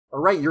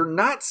Alright, you're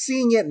not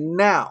seeing it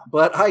now,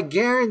 but I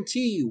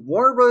guarantee you,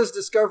 Warner Bros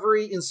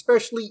Discovery, and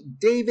especially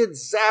David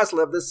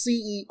Zaslav, the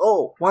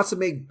CEO, wants to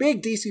make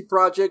big DC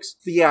projects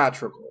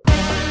theatrical.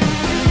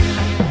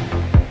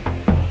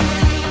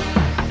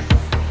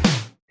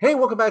 Hey,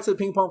 welcome back to the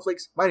Ping Pong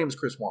Flix. My name is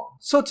Chris Wong.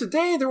 So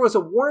today there was a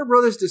Warner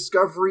Bros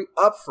Discovery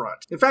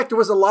Upfront. In fact, there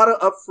was a lot of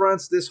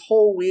upfronts this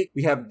whole week.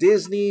 We have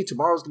Disney,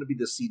 tomorrow's going to be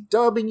the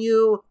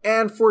CW,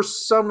 and for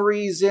some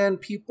reason,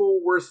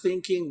 people were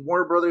thinking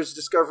Warner Bros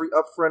Discovery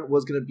Upfront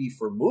was going to be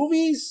for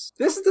movies.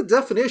 This is the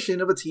definition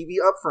of a TV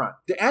upfront.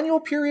 The annual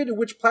period in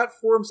which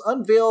platforms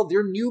unveil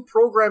their new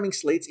programming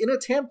slates in an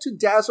attempt to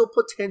dazzle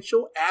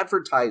potential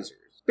advertisers.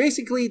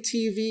 Basically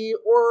TV,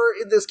 or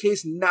in this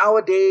case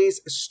nowadays,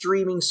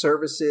 streaming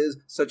services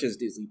such as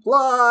Disney+,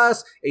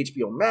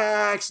 HBO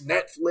Max,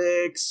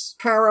 Netflix,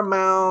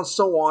 Paramount,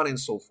 so on and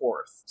so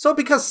forth. So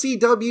because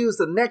CW is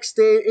the next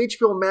day,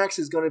 HBO Max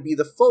is going to be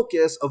the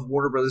focus of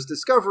Warner Bros.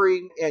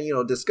 Discovery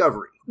and,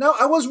 Discovery. Now,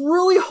 I was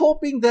really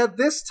hoping that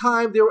this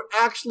time they would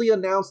actually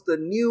announce the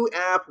new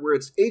app where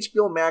it's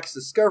HBO Max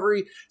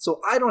Discovery,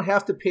 so I don't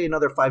have to pay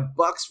another $5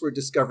 for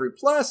Discovery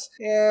Plus,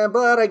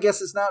 but I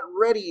guess it's not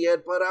ready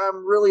yet, but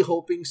I'm really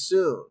hoping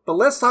soon. But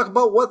let's talk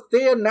about what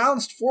they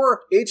announced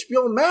for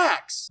HBO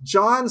Max.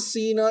 John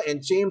Cena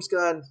and James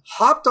Gunn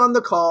hopped on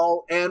the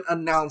call and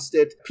announced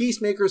it.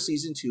 Peacemaker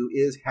Season 2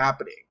 is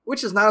happening.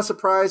 Which is not a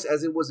surprise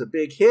as it was a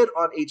big hit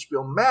on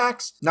HBO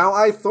Max. Now,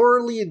 I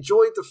thoroughly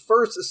enjoyed the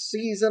first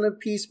season of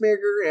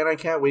Peacemaker, and I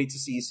can't wait to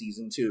see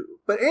Season 2.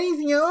 But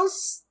anything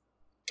else?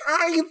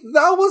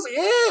 That was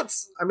it!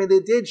 I mean,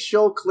 they did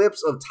show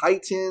clips of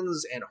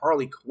Titans and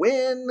Harley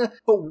Quinn,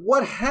 but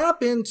what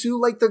happened to,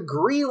 the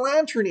Green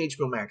Lantern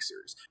HBO Max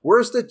series?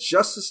 Where's the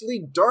Justice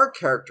League Dark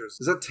characters?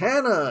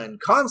 Zatanna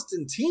and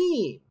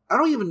Constantine? I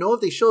don't even know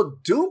if they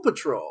showed Doom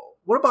Patrol.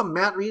 What about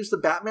Matt Reeves' The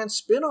Batman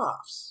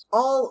spin-offs?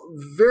 All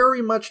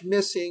very much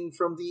missing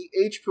from the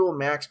HBO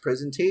Max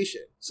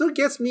presentation. So it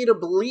gets me to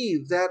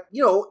believe that,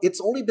 it's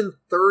only been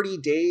 30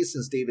 days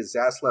since David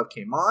Zaslav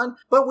came on,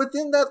 but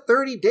within that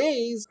 30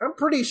 days, I'm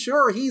pretty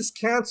sure he's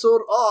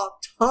canceled a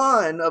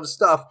ton of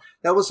stuff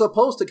that was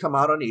supposed to come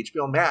out on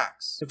HBO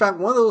Max. In fact,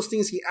 one of those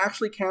things he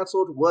actually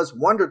canceled was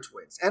Wonder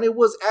Twins, and it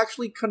was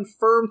actually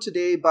confirmed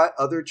today by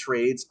other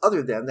trades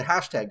other than the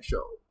hashtag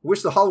show.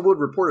 Which the Hollywood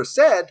Reporter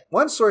said,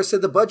 one source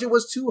said the budget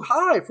was too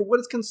high for what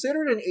is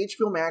considered an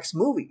HBO Max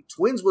movie.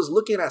 Twins was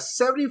looking at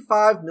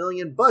 $75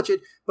 million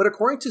budget, but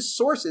according to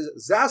sources,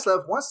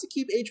 Zaslav wants to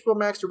keep HBO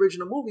Max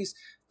original movies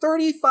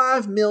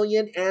 $35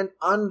 million and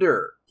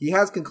under. He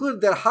has concluded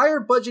that higher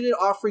budgeted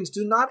offerings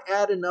do not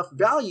add enough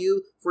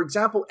value, for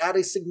example, add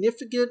a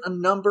significant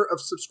number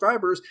of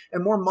subscribers,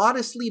 and more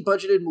modestly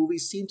budgeted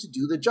movies seem to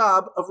do the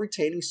job of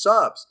retaining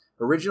subs.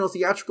 Original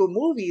theatrical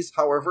movies,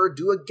 however,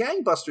 do a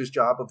gangbusters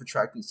job of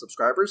attracting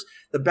subscribers,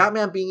 the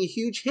Batman being a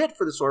huge hit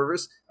for the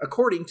service,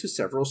 according to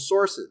several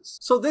sources.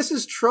 So this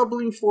is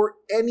troubling for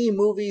any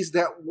movies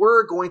that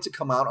were going to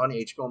come out on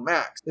HBO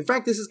Max. In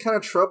fact, this is kind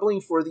of troubling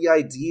for the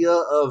idea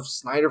of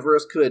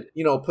Snyderverse could,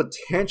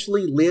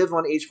 potentially live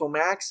on HBO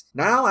Max.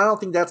 Now, I don't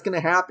think that's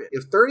going to happen.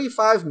 If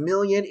 $35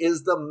 million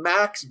is the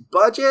max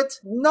budget,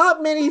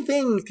 not many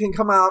things can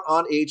come out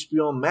on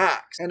HBO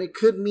Max. And it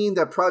could mean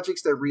that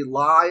projects that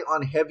rely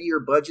on heavier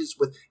budgets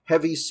with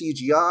heavy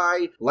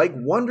CGI, like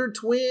Wonder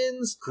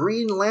Twins,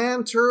 Green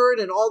Lantern,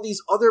 and all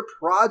these other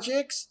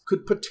projects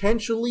could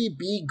potentially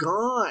be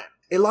gone.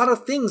 A lot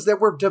of things that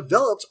were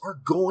developed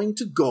are going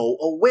to go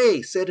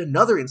away, said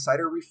another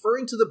insider,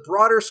 referring to the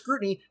broader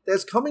scrutiny that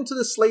is coming to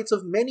the slates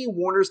of many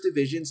Warner's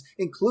divisions,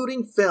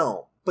 including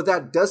film. But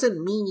that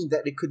doesn't mean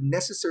that it could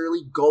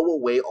necessarily go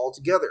away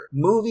altogether.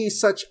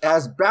 Movies such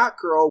as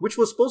Batgirl, which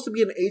was supposed to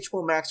be an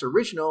HBO Max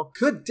original,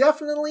 could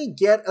definitely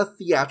get a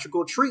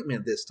theatrical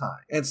treatment this time.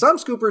 And some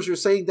scoopers are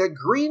saying that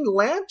Green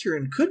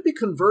Lantern could be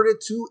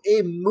converted to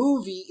a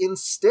movie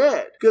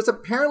instead, because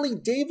apparently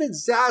David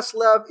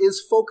Zaslav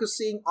is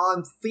focusing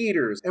on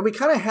theaters, and we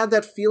kind of had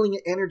that feeling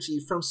and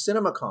energy from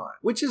CinemaCon,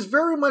 which is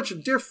very much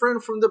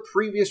different from the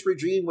previous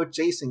regime with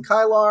Jason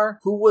Kilar,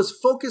 who was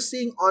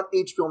focusing on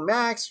HBO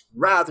Max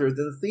rather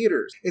than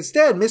theaters.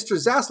 Instead, Mr.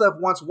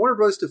 Zaslav wants Warner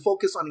Bros. To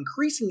focus on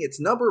increasing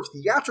its number of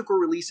theatrical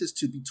releases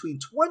to between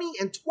 20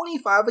 and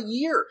 25 a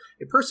year,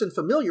 a person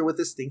familiar with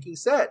this thinking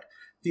said.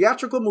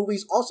 Theatrical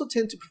movies also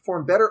tend to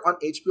perform better on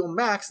HBO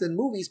Max than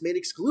movies made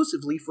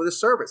exclusively for the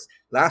service.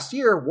 Last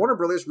year, Warner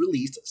Bros.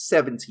 Released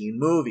 17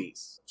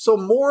 movies. So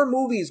more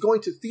movies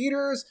going to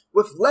theaters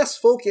with less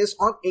focus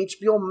on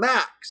HBO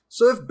Max.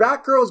 So if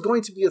Batgirl is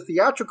going to be a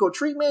theatrical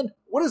treatment,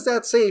 what does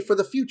that say for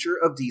the future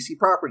of DC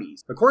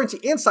properties? According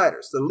to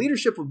insiders, the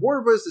leadership of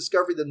Warner Bros.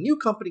 Discovery, the new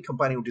company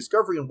combining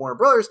Discovery and Warner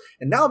Bros.,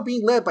 and now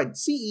being led by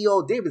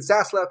CEO David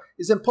Zaslav,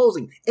 is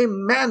imposing a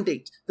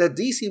mandate that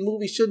DC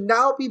movies should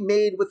now be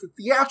made with a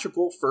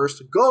theatrical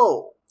first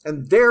goal.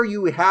 And there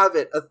you have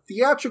it, a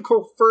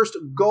theatrical first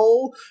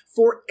goal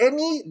for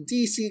any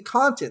DC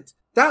content.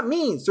 That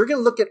means they're going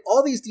to look at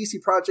all these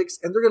DC projects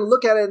and they're going to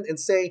look at it and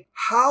say,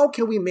 how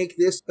can we make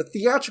this a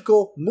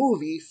theatrical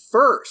movie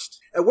first?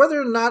 and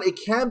whether or not it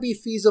can be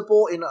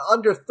feasible in an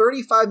under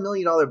 $35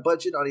 million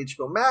budget on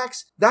HBO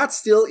Max, that's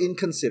still in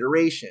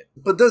consideration.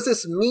 But does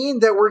this mean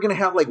that we're going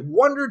to have like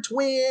Wonder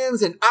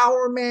Twins and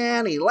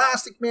Hourman,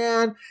 Elastic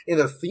Man in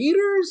the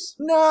theaters?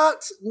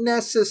 Not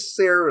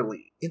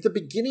necessarily. In the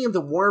beginning of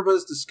the Warner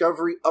Bros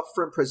Discovery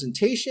Upfront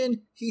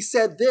presentation, he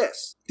said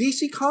this: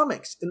 DC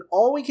Comics and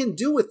all we can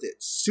do with it,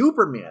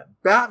 Superman,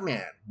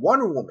 Batman,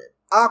 Wonder Woman,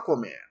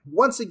 Aquaman.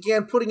 Once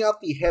again, putting out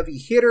the heavy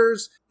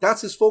hitters.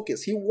 That's his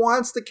focus. He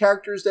wants the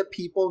characters that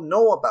people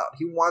know about.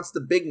 He wants the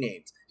big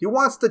names. He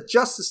wants the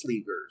Justice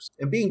Leaguers.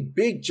 And being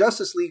big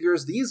Justice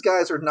Leaguers, these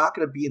guys are not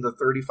going to be in the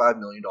 $35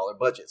 million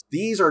budgets.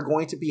 These are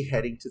going to be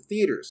heading to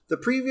theaters. The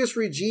previous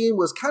regime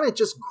was kind of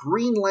just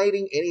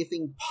green-lighting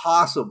anything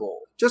possible.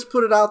 Just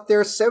put it out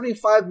there,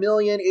 75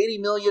 million, 80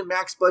 million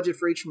max budget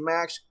for HBO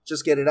Max,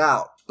 just get it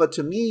out. But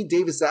to me,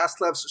 David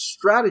Zaslav's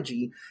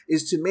strategy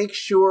is to make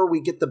sure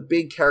we get the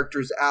big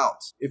characters out.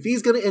 If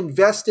he's going to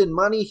invest in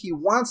money, he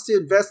wants to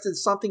invest in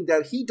something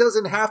that he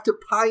doesn't have to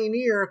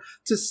pioneer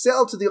to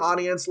sell to the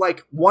audience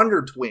like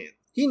Wonder Twins.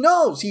 He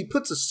knows he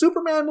puts a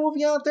Superman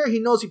movie out there. He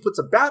knows he puts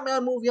a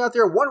Batman movie out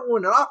there, Wonder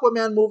Woman, an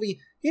Aquaman movie.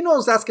 He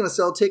knows that's going to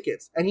sell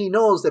tickets, and he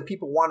knows that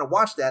people want to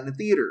watch that in the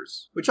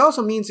theaters. Which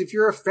also means if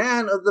you're a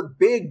fan of the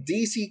big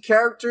DC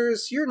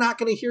characters, you're not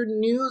going to hear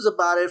news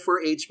about it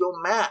for HBO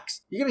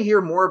Max. You're going to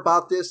hear more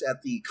about this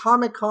at the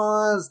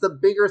Comic-Cons, the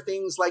bigger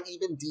things like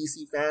even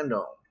DC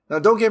Fandom. Now,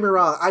 don't get me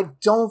wrong, I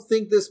don't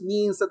think this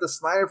means that the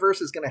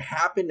Snyderverse is going to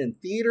happen in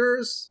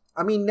theaters.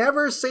 I mean,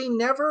 never say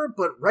never,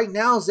 but right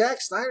now, Zack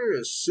Snyder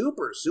is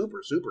super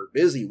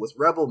busy with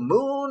Rebel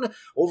Moon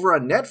over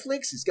on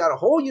Netflix. He's got a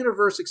whole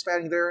universe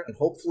expanding there, and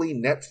hopefully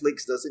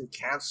Netflix doesn't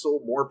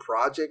cancel more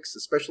projects,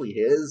 especially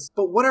his.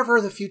 But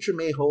whatever the future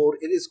may hold,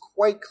 it is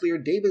quite clear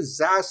David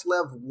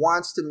Zaslav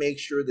wants to make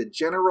sure the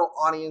general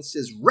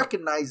audiences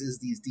recognizes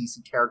these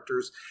DC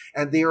characters,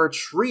 and they are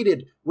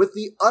treated with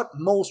the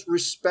utmost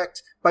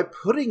respect by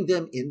putting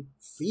them in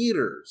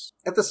theaters.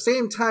 At the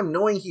same time,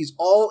 knowing he's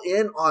all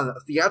in on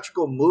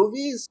theatrical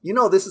movies, you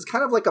know, this is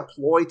kind of like a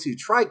ploy to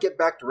try get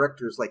back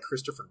directors like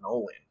Christopher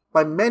Nolan.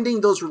 By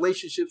mending those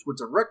relationships with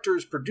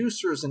directors,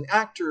 producers, and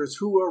actors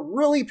who were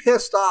really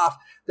pissed off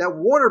that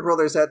Warner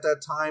Bros. At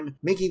that time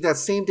making that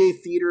same-day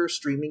theater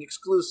streaming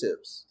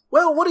exclusives.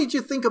 Well, what did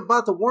you think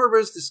about the Warner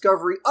Bros.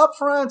 Discovery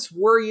Upfront?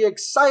 Were you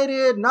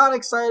excited, not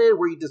excited?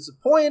 Were you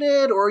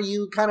disappointed? Or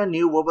you kind of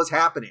knew what was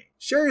happening?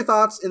 Share your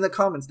thoughts in the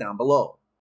comments down below.